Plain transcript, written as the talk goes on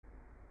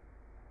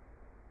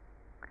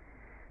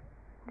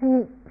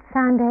The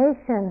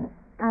foundation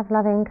of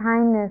loving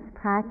kindness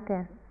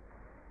practice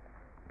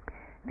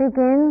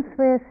begins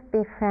with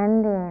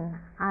befriending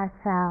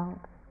ourselves,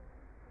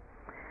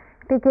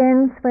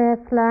 begins with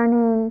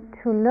learning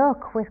to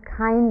look with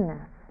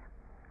kindness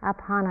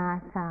upon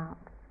ourselves.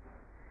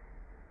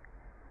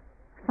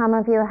 Some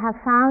of you have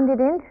found it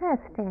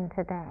interesting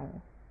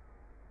today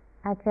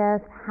at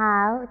just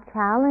how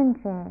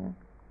challenging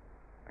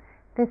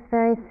this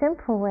very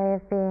simple way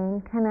of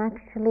being can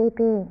actually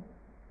be.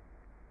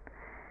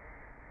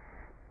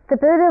 The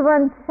Buddha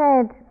once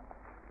said,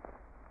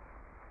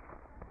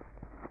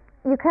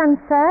 you can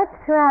search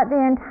throughout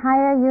the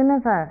entire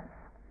universe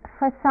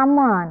for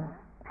someone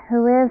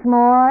who is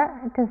more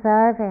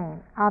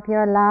deserving of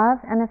your love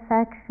and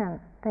affection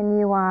than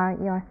you are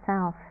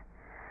yourself.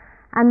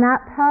 And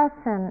that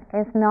person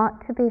is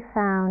not to be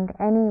found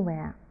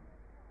anywhere.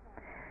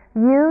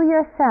 You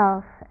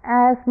yourself,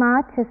 as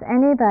much as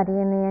anybody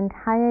in the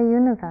entire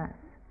universe,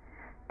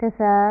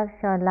 deserves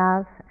your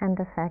love and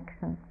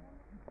affection.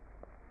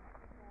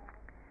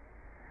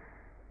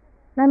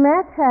 Now,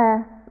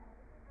 metta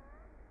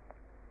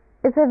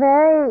is a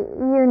very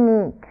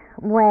unique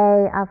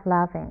way of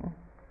loving.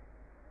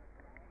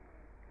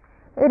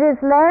 It is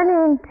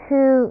learning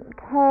to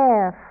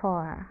care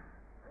for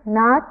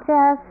not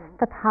just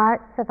the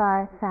parts of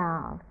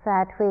ourselves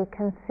that we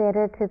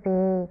consider to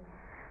be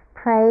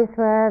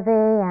praiseworthy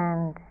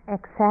and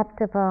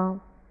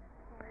acceptable,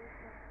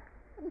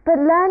 but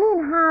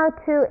learning how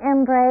to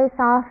embrace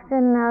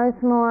often those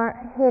more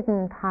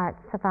hidden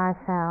parts of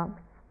ourselves,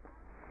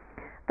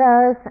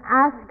 those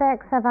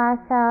aspects of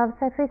ourselves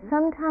that we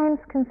sometimes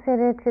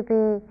consider to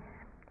be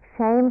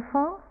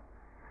shameful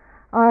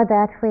or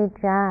that we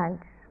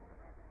judge.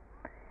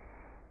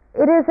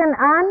 It is an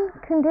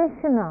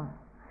unconditional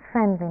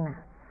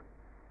friendliness,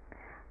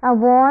 a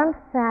warmth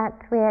that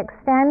we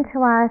extend to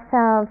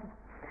ourselves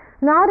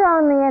not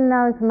only in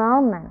those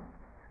moments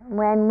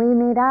when we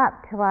meet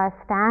up to our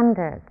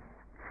standards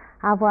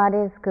of what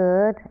is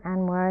good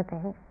and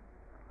worthy,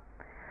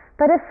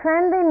 but a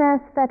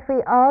friendliness that we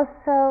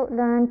also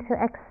learn to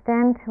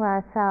extend to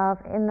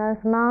ourselves in those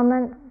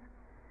moments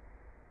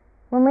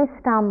when we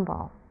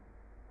stumble,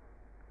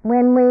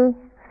 when we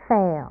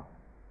fail,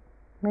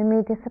 when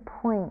we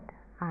disappoint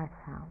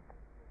ourselves.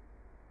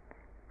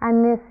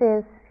 And this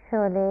is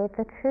surely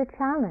the true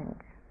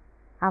challenge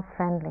of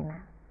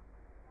friendliness.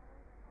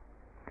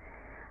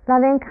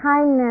 Loving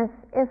kindness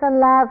is a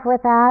love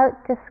without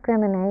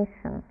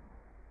discrimination.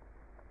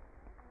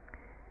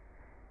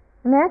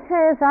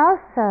 Metta is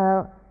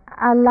also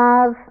a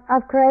love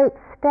of great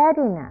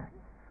steadiness.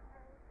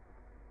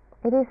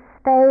 It is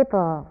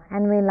stable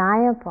and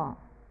reliable.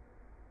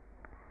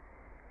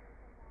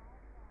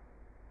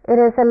 It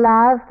is a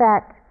love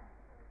that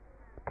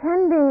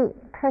can be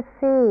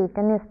perceived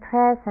and is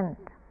present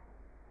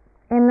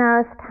in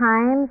those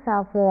times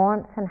of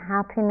warmth and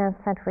happiness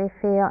that we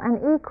feel, and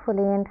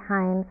equally in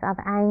times of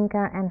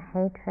anger and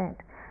hatred,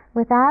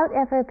 without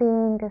ever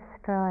being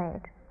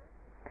destroyed.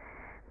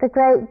 The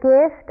great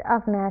gift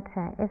of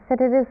metta is that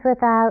it is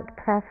without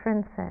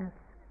preferences.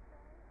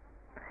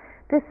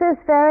 This is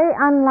very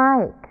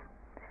unlike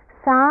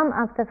some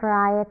of the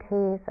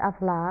varieties of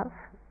love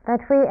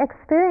that we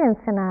experience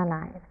in our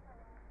lives.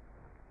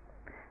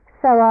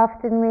 So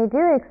often we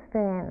do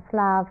experience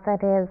love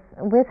that is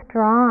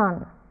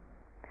withdrawn,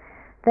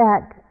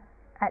 that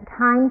at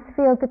times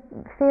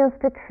feels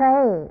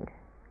betrayed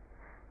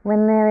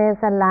when there is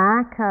a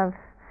lack of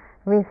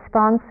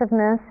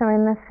responsiveness or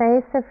in the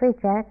face of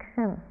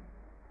rejection.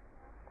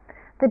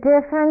 The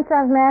difference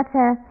of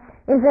metta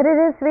is that it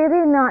is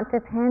really not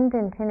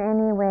dependent in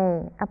any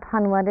way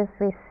upon what is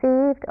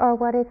received or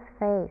what is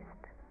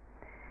faced,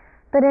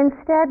 but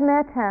instead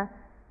metta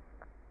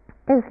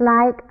is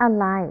like a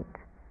light,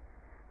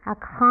 a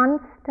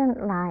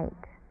constant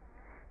light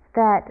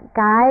that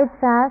guides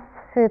us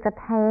through the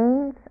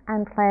pains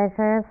and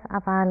pleasures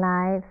of our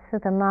lives, through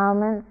the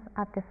moments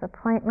of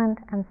disappointment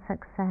and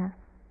success.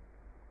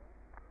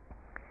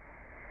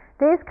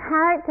 These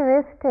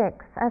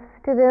characteristics of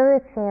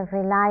stability, of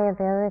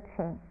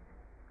reliability,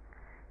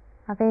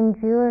 of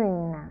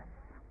enduringness,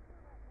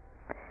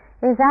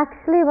 is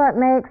actually what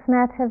makes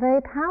metta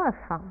very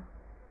powerful,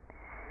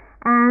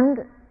 and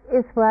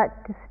is what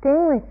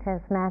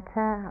distinguishes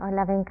metta, or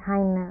loving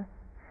kindness,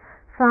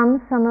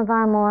 from some of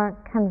our more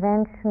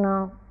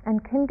conventional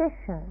and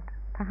conditioned,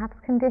 perhaps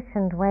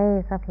conditioned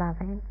ways of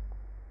loving.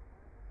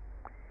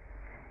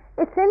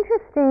 It's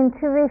interesting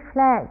to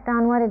reflect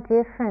on what a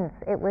difference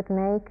it would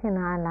make in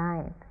our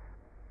lives,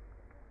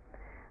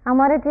 and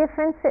what a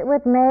difference it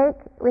would make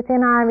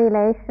within our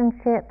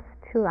relationships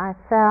to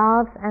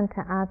ourselves and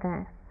to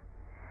others,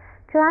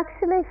 to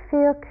actually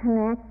feel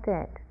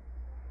connected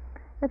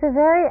with a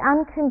very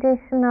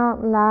unconditional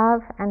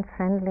love and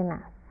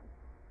friendliness.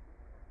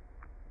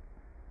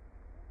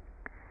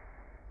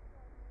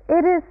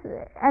 It is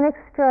an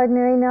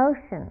extraordinary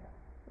notion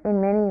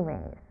in many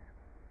ways.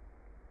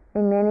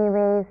 In many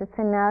ways, it's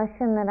a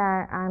notion that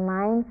our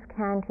minds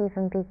can't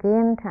even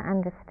begin to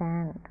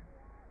understand.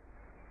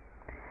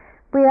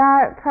 We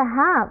are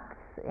perhaps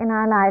in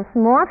our lives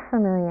more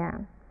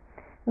familiar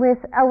with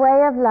a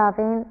way of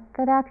loving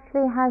that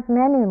actually has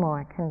many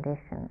more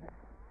conditions.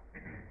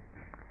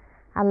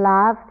 A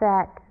love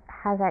that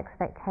has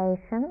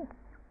expectations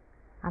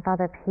of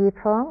other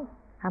people,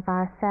 of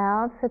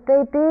ourselves, that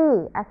they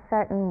be a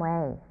certain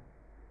way.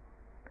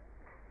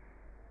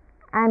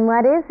 And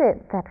what is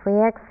it that we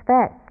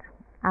expect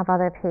of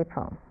other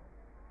people?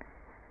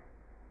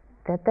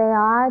 That they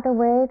are the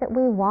way that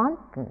we want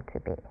them to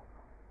be.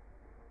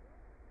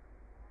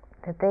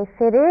 That they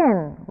fit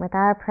in with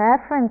our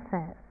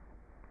preferences.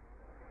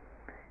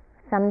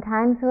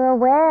 Sometimes we're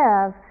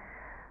aware of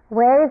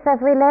ways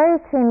of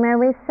relating where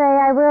we say,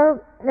 I will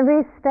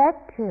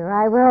respect you,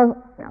 I will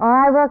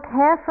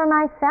care for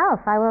myself,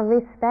 I will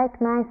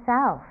respect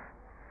myself.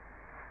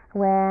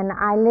 When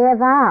I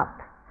live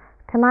up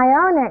to my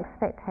own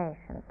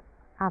expectations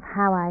of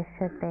how I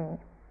should be.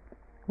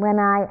 When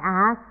I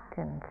act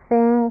and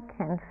think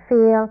and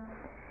feel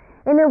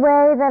in a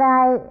way that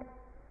I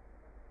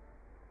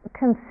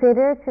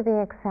consider to be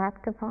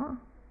acceptable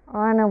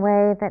or in a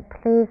way that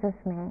pleases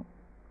me.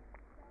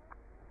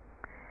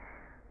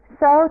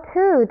 So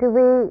too do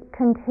we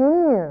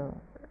continue,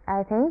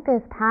 I think,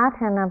 this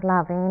pattern of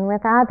loving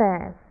with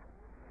others.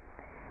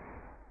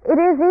 It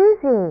is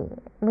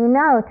easy, we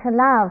know, to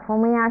love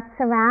when we are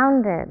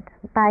surrounded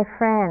by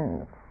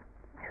friends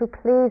who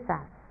please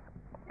us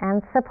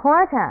and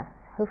support us,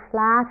 who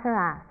flatter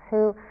us,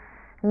 who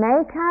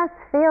make us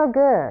feel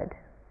good.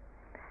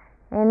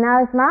 In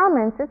those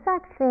moments, it's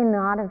actually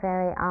not a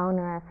very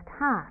onerous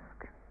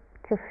task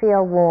to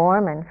feel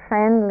warm and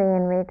friendly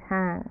in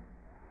return.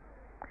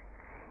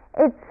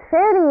 It's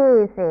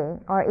fairly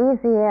easy, or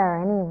easier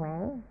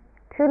anyway,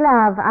 to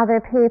love other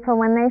people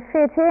when they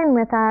fit in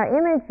with our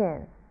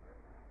images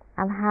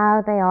of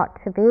how they ought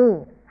to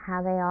be,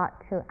 how they ought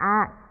to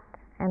act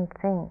and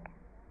think.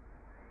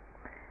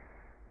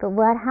 But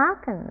what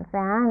happens,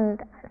 and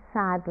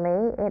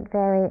sadly it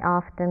very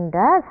often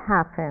does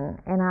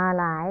happen in our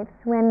lives,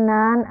 when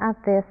none of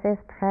this is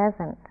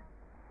present,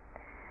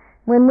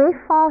 when we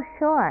fall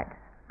short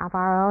of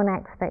our own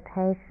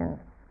expectations,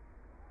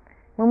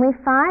 when we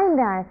find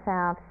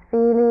ourselves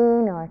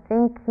feeling or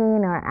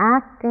thinking or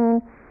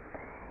acting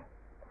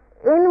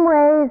in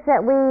ways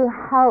that we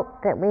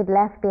hope that we'd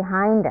left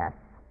behind us,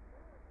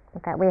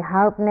 that we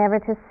hope never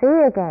to see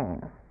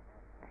again.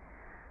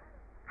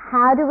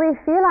 How do we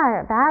feel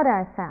about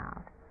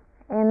ourselves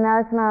in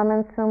those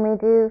moments when we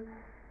do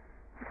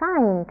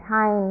find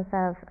times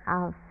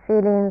of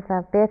feelings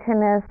of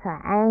bitterness or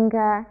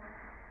anger,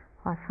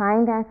 or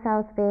find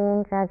ourselves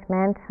being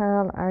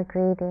judgmental or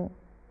greedy?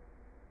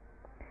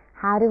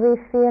 How do we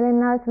feel in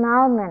those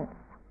moments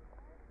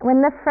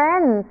when the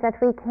friends that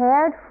we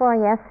cared for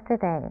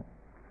yesterday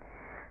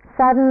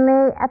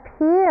suddenly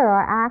appear or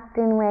act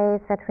in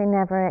ways that we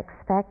never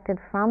expected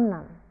from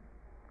them?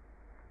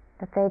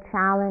 That they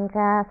challenge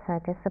us or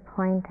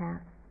disappoint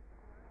us.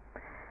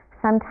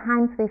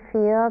 Sometimes we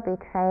feel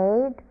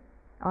betrayed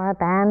or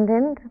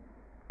abandoned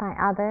by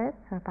others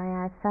or by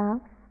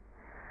ourselves.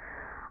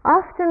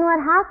 Often what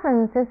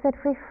happens is that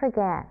we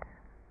forget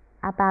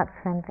about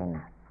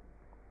friendliness.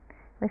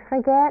 We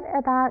forget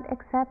about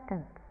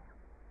acceptance.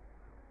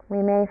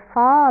 We may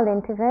fall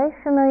into very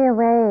familiar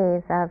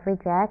ways of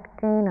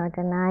rejecting or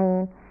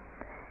denying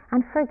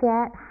and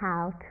forget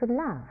how to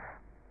love,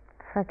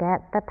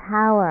 forget the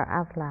power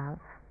of love.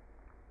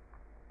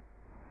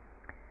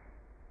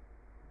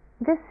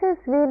 This is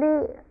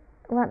really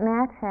what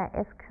metta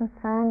is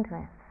concerned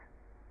with.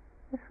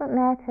 This is what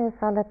metta is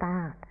all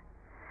about.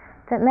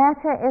 That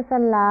metta is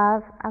a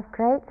love of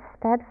great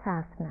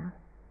steadfastness.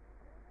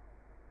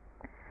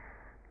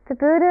 The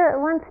Buddha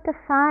wants to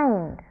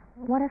find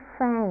what a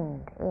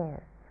friend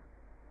is.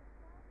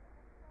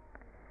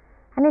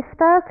 And he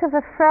spoke of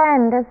a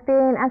friend as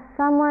being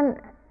someone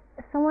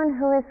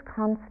who is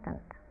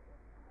constant,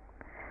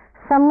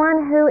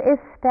 someone who is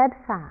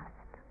steadfast,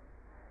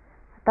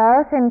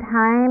 both in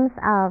times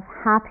of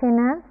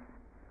happiness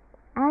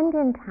and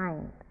in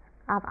times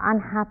of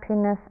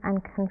unhappiness and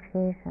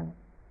confusion.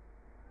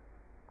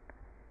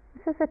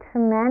 This is a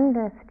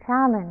tremendous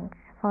challenge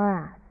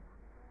for us.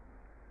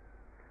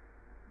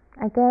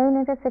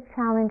 Again, it is a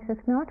challenge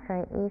that's not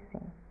very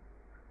easy.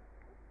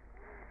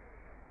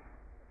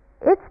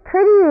 It's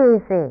pretty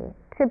easy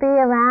to be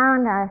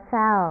around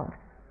ourselves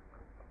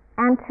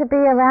and to be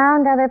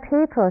around other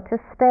people, to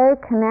stay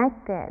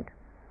connected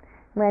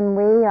when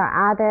we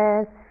or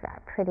others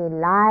are pretty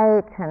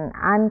light and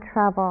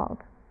untroubled.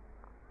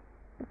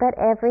 But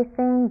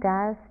everything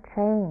does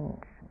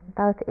change,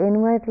 both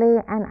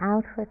inwardly and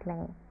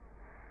outwardly.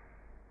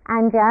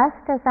 And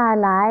just as our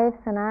lives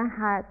and our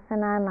hearts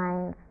and our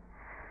minds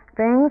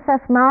brings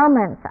us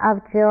moments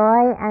of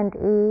joy and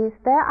ease,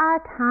 there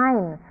are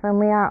times when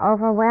we are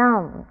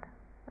overwhelmed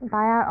by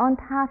our own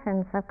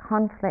patterns of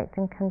conflict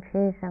and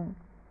confusion.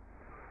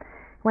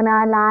 When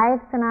our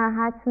lives and our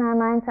hearts and our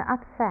minds are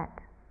upset,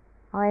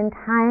 or in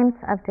times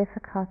of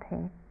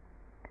difficulty.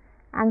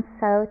 And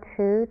so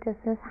too does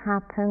this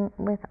happen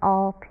with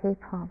all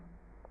people.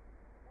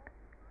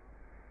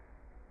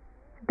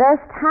 Those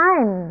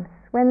times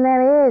when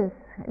there is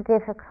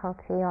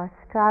difficulty or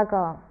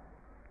struggle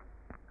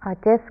or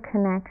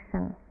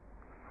disconnection,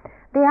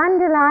 the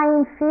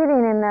underlying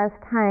feeling in those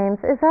times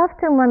is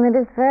often one that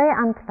is very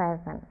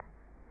unpleasant,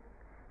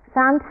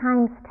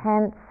 sometimes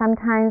tense,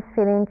 sometimes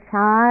feeling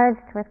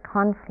charged with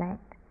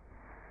conflict.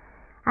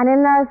 And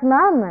in those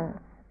moments,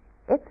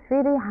 it's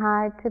really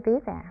hard to be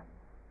there.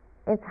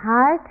 It's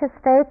hard to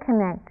stay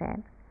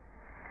connected.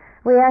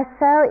 We are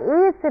so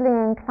easily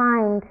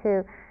inclined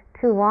to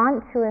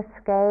want to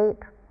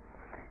escape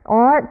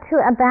or to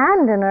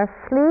abandon or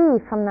flee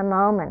from the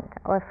moment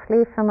or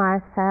flee from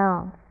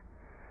ourselves,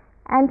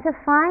 and to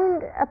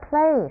find a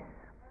place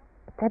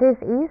that is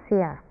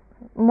easier,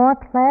 more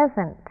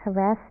pleasant to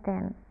rest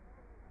in.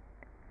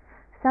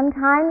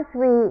 Sometimes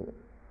we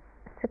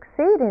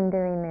succeed in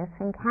doing this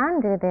and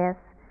can do this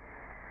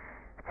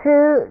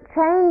through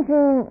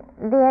changing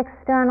the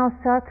external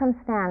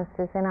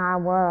circumstances in our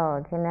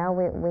world. We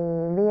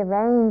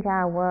rearrange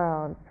our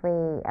worlds,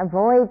 we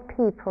avoid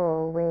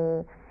people,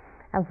 we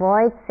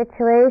avoid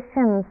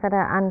situations that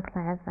are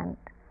unpleasant.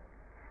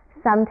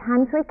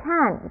 Sometimes we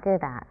can't do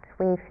that.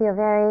 We feel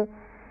very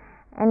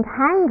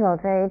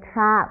entangled, very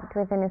trapped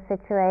within a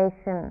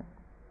situation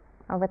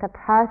or with a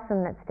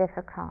person that's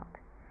difficult.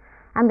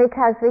 And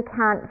because we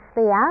can't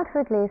flee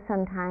outwardly,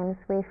 sometimes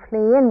we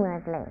flee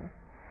inwardly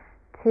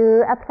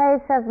to a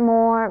place of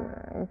more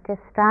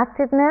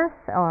distractedness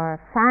or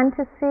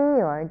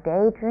fantasy or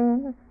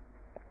daydreams.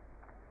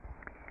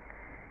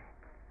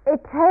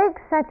 It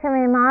takes such a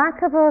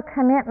remarkable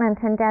commitment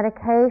and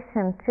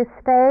dedication to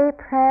stay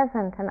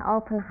present and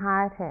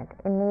open-hearted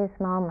in these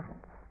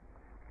moments,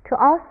 to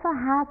also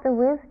have the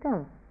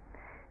wisdom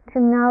to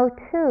know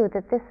too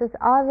that this is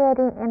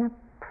already in a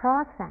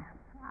process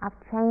of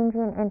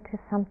changing into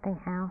something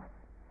else.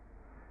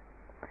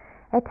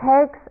 It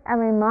takes a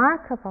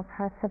remarkable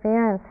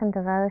perseverance and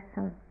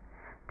devotion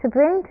to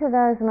bring to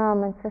those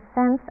moments a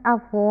sense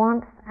of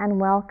warmth and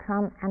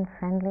welcome and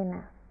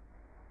friendliness.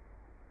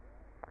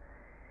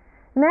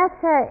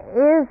 Metta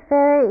is a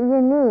very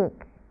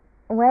unique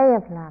way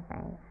of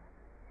loving,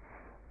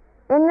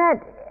 in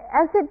that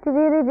as it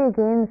really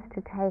begins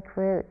to take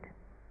root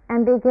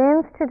and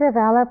begins to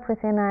develop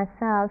within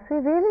ourselves, we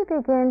really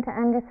begin to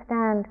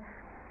understand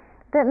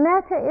that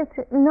metta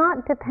is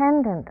not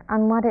dependent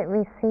on what it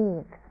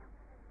receives,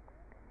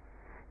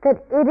 that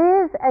it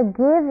is a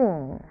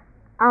giving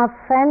of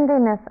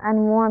friendliness and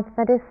warmth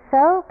that is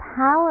so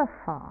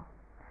powerful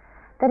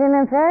that in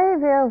a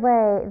very real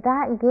way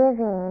that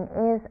giving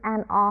is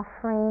an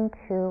offering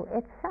to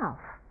itself.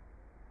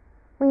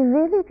 We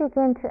really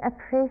begin to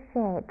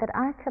appreciate that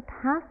our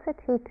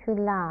capacity to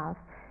love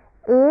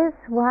is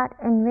what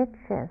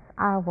enriches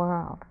our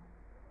world.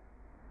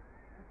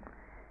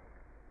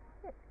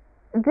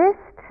 This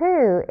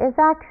too is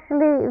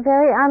actually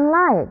very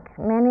unlike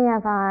many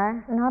of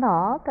our, not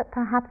all, but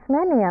perhaps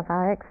many of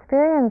our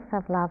experience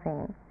of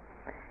loving,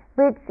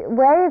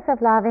 ways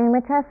of loving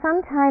which are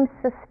sometimes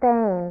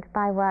sustained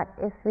by what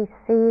is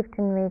received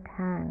in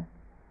return.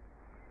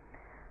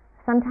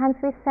 Sometimes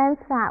we sense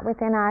that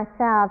within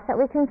ourselves, that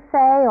we can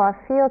say or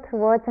feel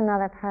towards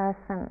another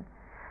person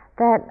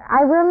that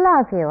I will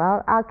love you,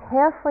 I'll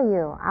care for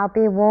you, I'll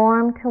be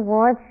warm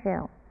towards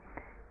you,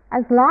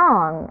 as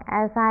long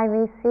as I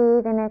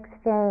receive in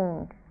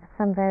exchange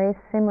some very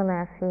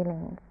similar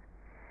feelings.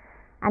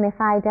 And if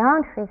I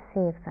don't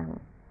receive them,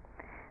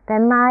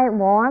 then my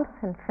warmth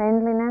and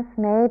friendliness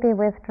may be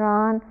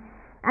withdrawn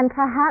and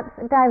perhaps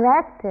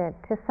directed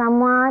to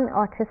someone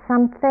or to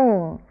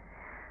something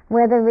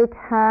where the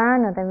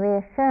return or the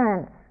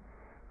reassurance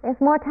is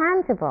more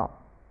tangible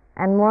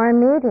and more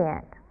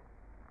immediate.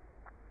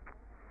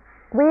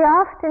 We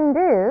often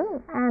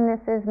do, and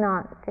this is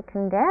not to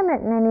condemn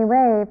it in any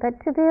way, but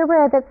to be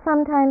aware that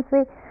sometimes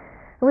we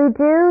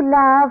do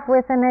love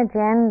with an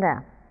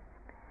agenda,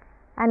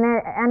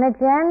 an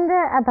agenda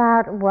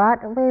about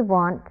what we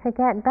want to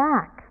get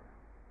back.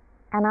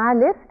 And our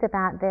list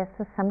about this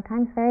is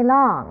sometimes very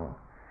long.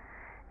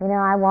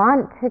 I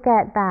want to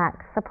get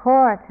back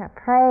support, or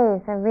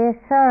praise, or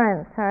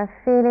reassurance, or a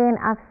feeling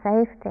of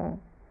safety.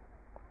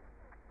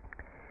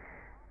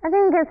 I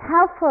think it's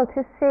helpful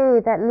to see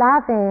that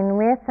loving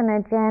with an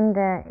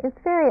agenda is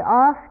very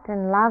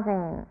often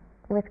loving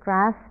with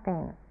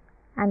grasping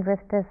and with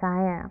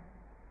desire,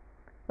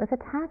 with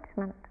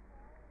attachment.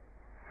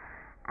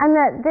 And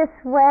that this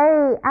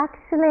way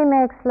actually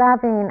makes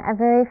loving a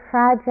very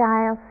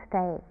fragile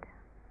state.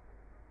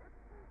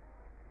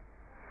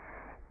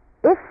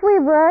 If we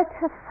were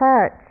to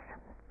search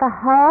the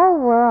whole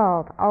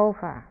world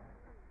over,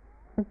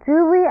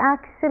 do we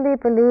actually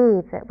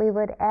believe that we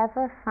would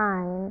ever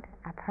find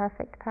a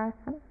perfect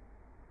person?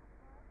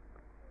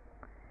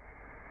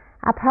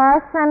 A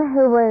person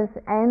who was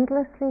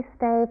endlessly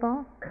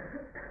stable,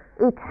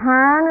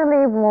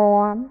 eternally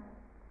warm,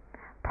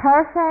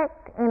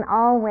 perfect in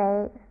all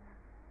ways,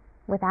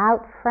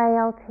 without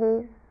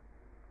frailties,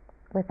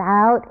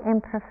 without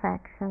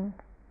imperfections,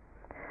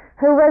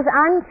 who was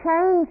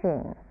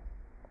unchanging.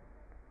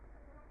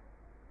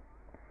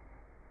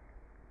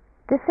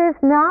 This is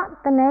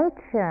not the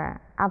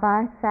nature of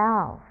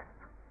ourselves.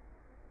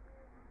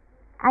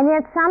 And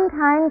yet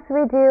sometimes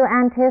we do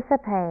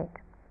anticipate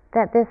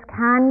that this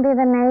can be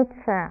the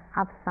nature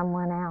of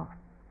someone else.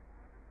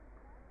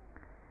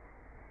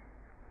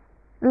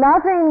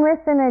 Loving with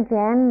an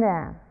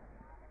agenda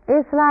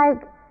is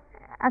like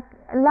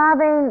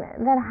loving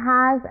that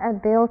has a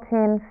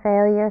built-in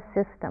failure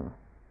system.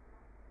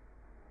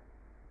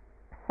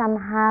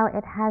 Somehow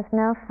it has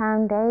no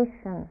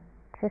foundation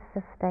to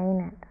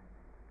sustain it.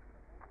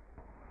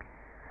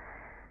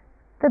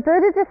 The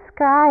Buddha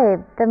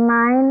described the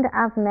mind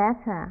of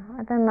metta,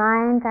 or the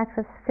mind that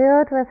was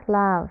filled with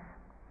love,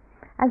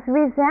 as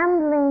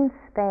resembling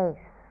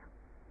space,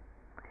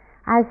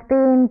 as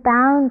being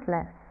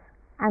boundless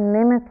and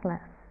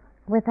limitless,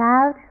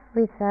 without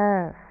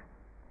reserve.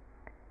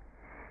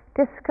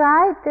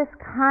 Described this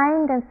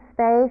kind of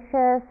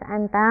spacious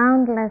and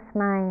boundless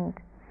mind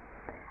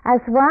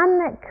as one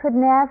that could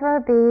never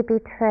be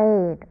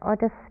betrayed or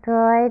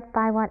destroyed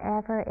by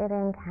whatever it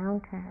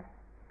encounters.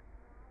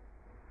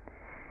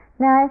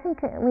 Now, I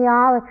think we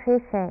all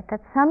appreciate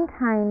that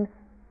sometimes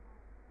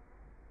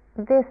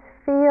this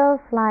feels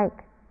like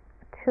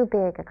too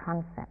big a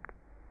concept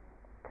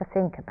to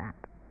think about.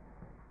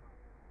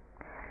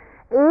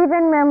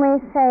 Even when we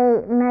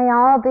say, may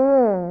all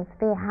beings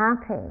be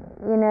happy,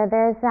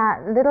 there's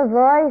that little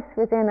voice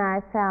within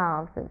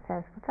ourselves that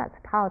says, well, that's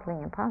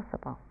totally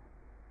impossible.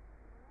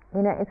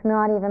 It's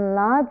not even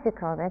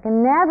logical. There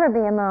can never be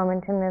a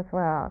moment in this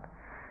world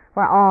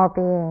where all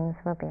beings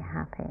will be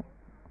happy.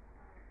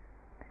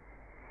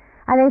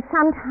 I think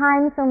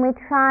sometimes when we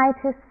try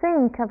to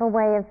think of a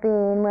way of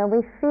being where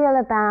we feel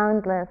a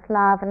boundless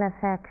love and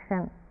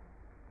affection,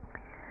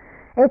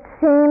 it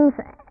seems,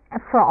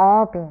 for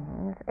all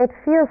beings, it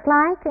feels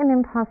like an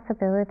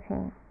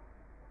impossibility.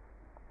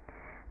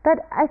 But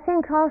I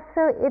think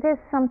also it is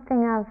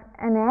something of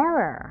an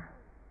error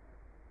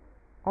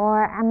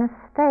or a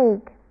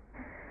mistake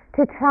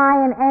to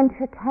try and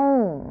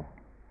entertain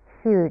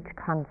huge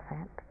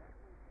concepts.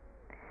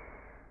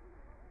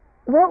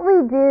 What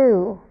we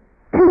do,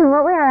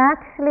 what we are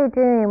actually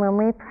doing when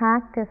we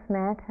practice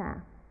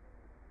metta,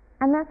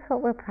 and that's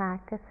what we're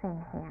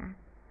practicing here.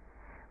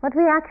 What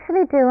we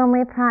actually do when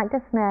we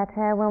practice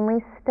metta, when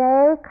we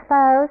stay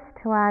close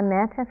to our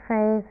metta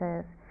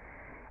phrases,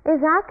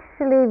 is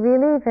actually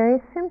really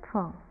very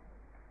simple.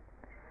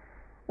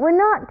 We're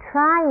not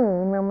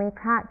trying when we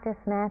practice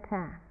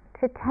metta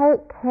to take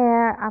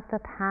care of the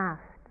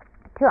past,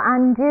 to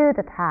undo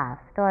the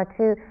past,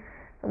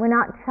 we're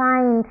not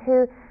trying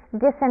to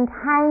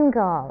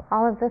disentangle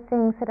all of the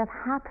things that have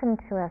happened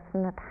to us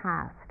in the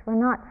past. We're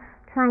not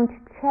trying to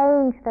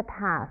change the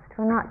past.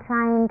 We're not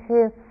trying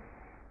to,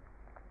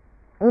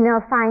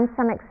 find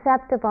some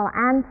acceptable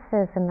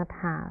answers in the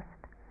past.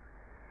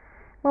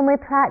 When we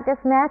practice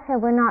metta,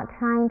 we're not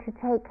trying to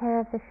take care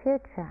of the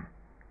future.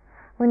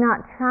 We're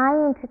not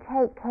trying to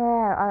take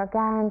care or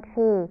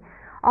guarantee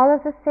all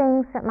of the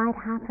things that might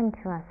happen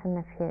to us in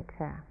the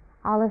future,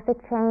 all of the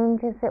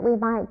changes that we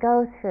might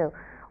go through,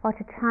 or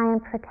to try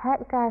and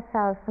protect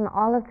ourselves from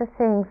all of the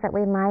things that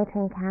we might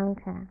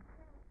encounter.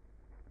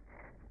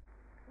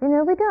 We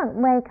don't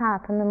wake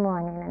up in the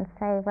morning and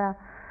say, well,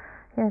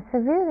 it's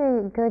a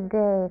really good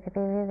day to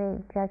be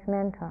really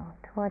judgmental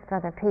towards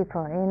other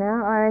people,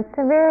 or it's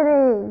a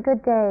really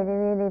good day to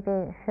really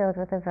be filled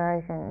with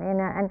aversion,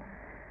 and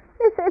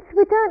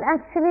we don't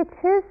actually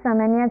choose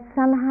them, and yet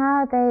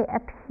somehow they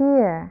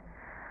appear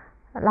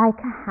like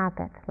a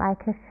habit,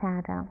 like a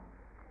shadow.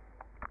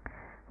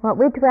 What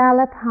we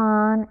dwell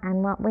upon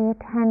and what we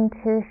attend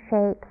to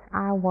shapes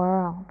our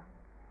world.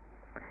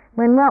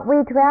 When what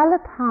we dwell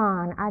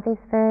upon are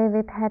these very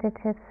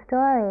repetitive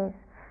stories,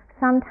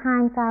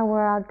 sometimes our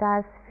world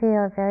does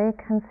feel very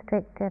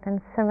constricted and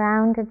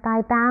surrounded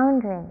by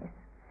boundaries,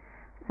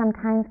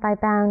 sometimes by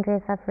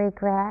boundaries of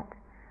regret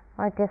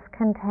or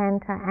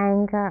discontent or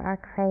anger or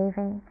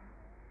craving.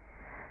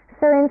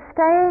 So in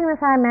staying with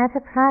our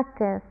metta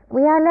practice,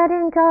 we are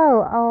letting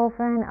go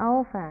over and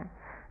over,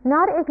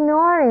 not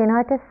ignoring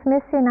or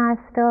dismissing our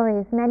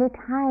stories. Many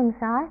times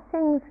there are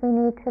things we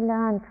need to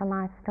learn from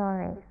our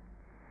stories.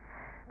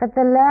 But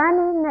the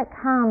learning that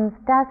comes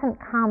doesn't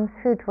come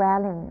through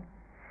dwelling.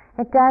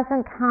 It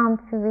doesn't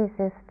come through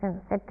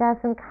resistance. It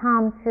doesn't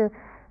come through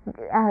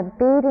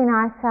beating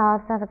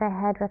ourselves over the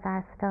head with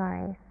our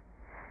stories.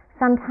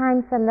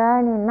 Sometimes the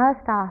learning,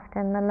 most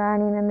often the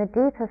learning and the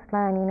deepest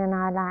learning in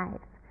our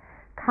lives,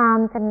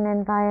 comes in an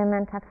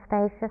environment of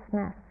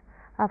spaciousness,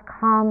 of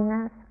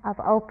calmness, of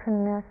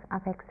openness, of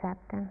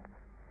acceptance.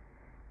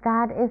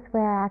 That is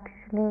where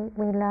actually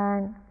we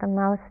learn the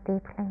most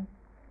deeply.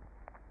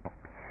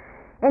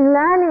 In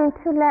learning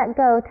to let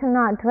go, to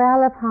not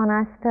dwell upon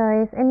our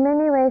stories, in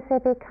many ways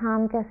they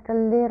become just a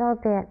little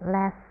bit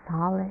less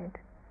solid,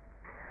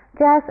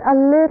 just a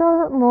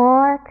little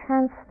more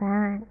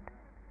transparent.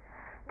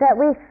 That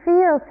we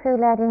feel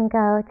through letting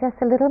go just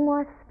a little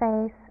more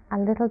space, a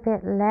little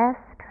bit less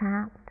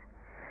trapped.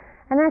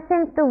 And I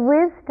think the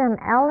wisdom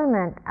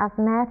element of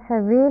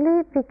metta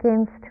really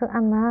begins to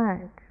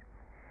emerge.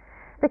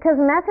 Because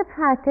metta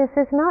practice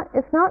is not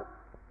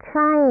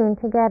trying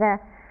to get a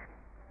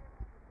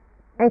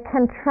a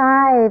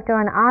contrived or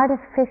an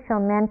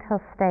artificial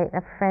mental state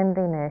of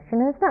friendliness.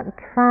 It's not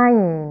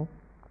trying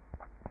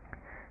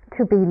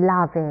to be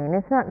loving.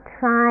 It's not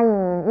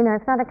trying,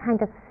 it's not a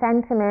kind of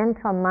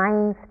sentimental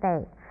mind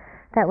state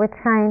that we're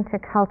trying to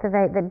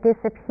cultivate that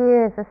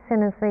disappears as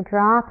soon as we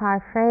drop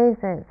our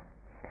phrases.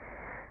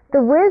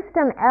 The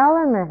wisdom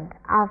element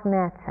of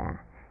metta,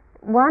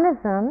 one of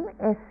them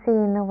is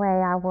seeing the way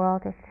our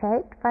world is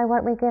shaped by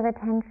what we give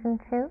attention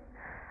to.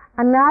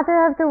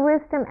 Another of the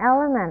wisdom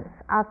elements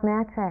of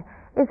metta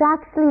is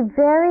actually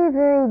very,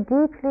 very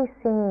deeply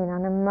seen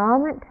on a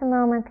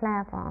moment-to-moment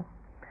level,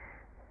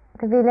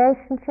 the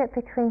relationship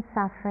between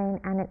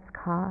suffering and its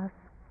cause.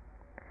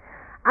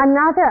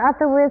 Another of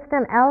the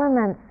wisdom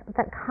elements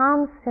that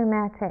comes through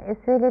metta is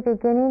really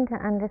beginning to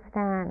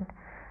understand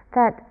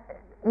that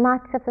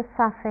much of the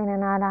suffering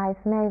in our lives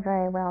may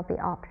very well be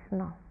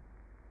optional.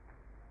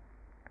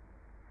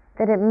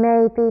 That it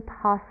may be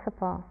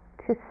possible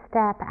to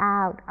step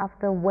out of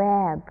the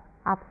web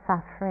of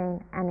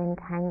suffering and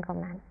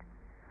entanglement.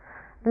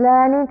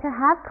 Learning to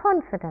have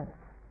confidence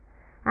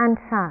and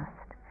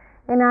trust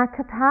in our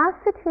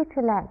capacity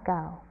to let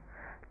go,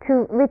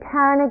 to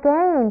return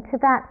again to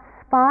that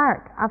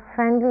spark of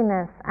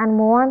friendliness and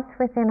warmth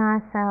within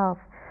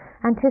ourselves,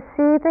 and to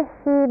see the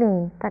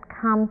healing that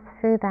comes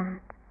through that.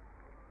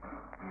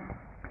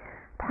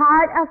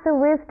 Part of the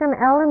wisdom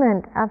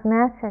element of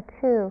metta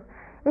too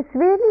is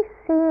really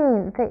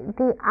seeing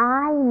the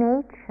I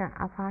nature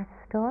of our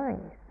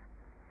stories,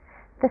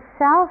 the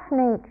self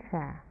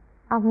nature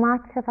of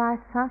much of our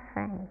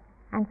suffering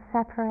and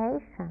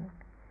separation.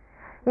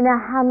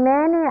 How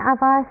many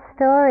of our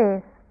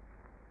stories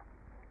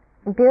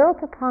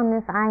built upon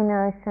this I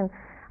notion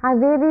are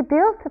really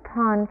built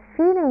upon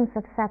feelings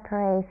of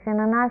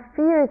separation and our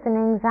fears and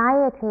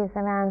anxieties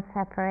around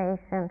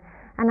separation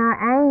and our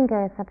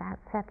angers about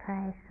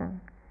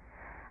separation.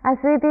 As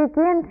we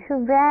begin to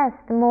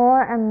rest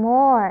more and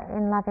more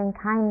in loving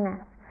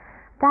kindness,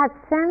 that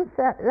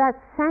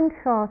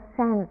central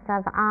sense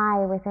of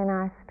I within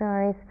our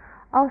stories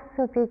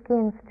also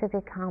begins to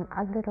become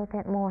a little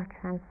bit more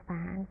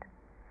transparent,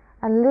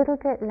 a little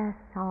bit less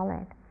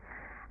solid.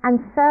 And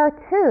so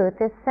too,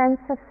 this sense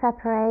of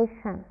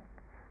separation,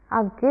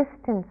 of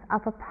distance,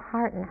 of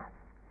apartness,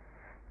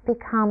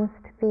 becomes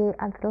to be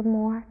a little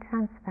more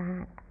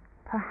transparent.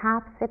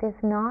 Perhaps it is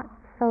not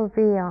so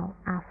real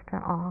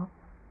after all.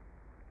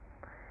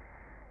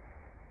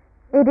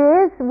 It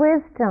is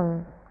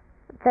wisdom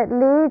that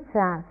leads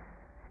us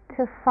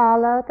to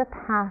follow the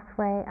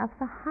pathway of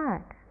the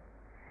heart.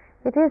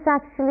 It is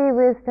actually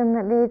wisdom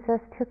that leads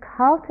us to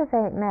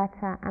cultivate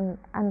metta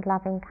and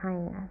loving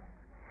kindness.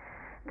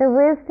 The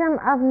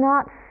wisdom of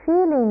not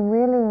feeling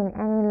willing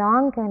any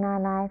longer in our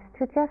lives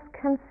to just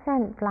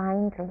consent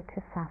blindly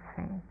to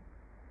suffering,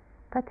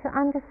 but to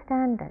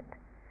understand it,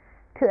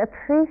 to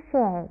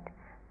appreciate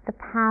the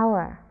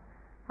power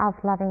of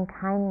loving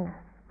kindness,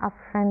 of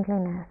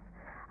friendliness,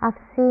 of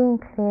seeing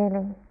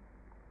clearly.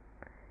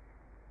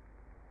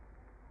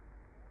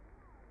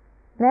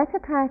 Metta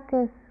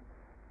practice,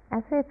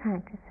 as we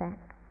practice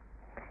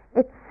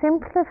it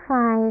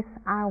simplifies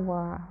our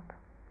world.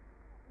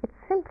 It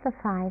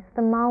simplifies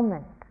the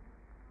moment.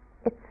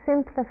 It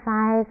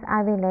simplifies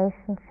our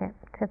relationship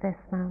to this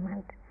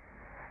moment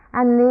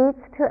and leads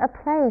to a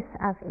place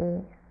of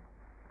ease.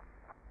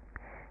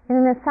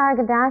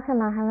 Nisargadatta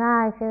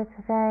Maharaj, who is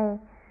a very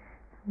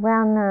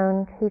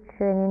well-known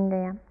teacher in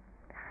India,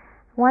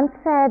 once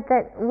said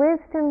that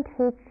wisdom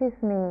teaches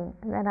me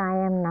that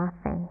I am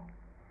nothing,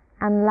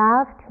 and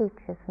love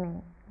teaches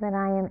me that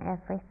I am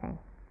everything.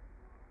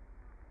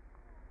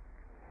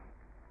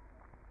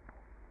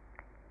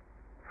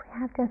 We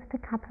have just a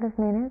couple of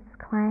minutes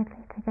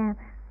quietly together.